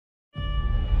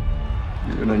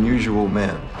You're an unusual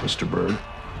man, Mr. Berg.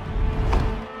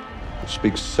 You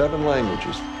speak 7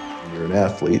 languages. You're an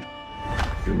athlete.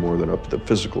 You're more than up to the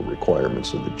physical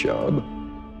requirements of the job.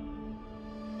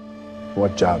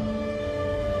 What job?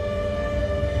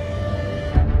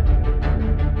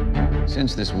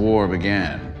 Since this war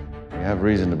began, we have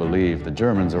reason to believe the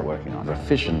Germans are working on a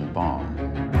fission bomb.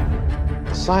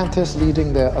 The scientist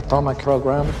leading their atomic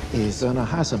program is Werner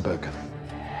Heisenberg.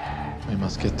 We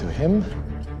must get to him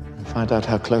and find out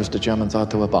how close the Germans are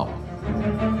to a bomb.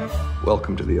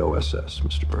 Welcome to the OSS,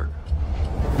 Mr. Berg.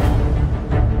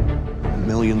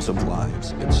 Millions of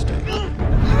lives at stake.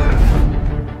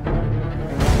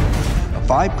 A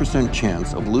 5%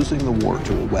 chance of losing the war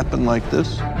to a weapon like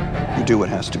this, you do what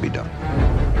has to be done.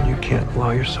 You can't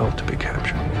allow yourself to be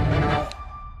captured.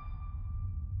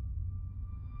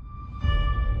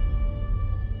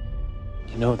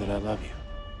 You know that I love you.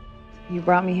 You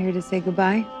brought me here to say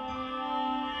goodbye?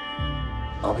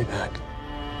 I'll be back.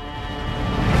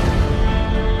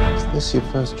 Is this your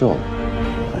first job?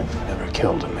 I've never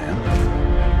killed a man,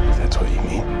 if that's what you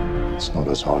mean. It's not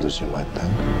as hard as you might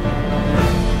think.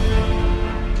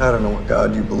 I don't know what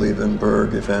God you believe in,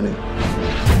 Berg, if any.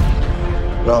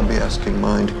 But I'll be asking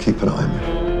mine to keep an eye on you.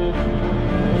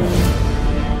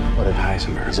 What if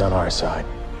Heisenberg's on our side?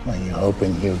 Are you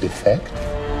hoping he'll defect?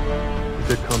 If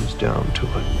it comes down to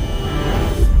it,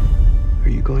 are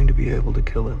you going to be able to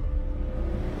kill him?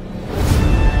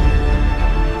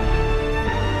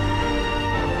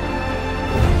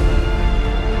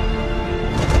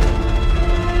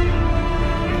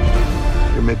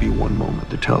 There may be one moment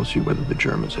that tells you whether the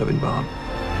Germans have a bomb.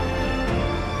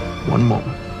 One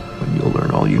moment when you'll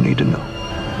learn all you need to know.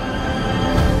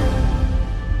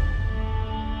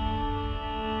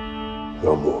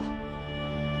 No move.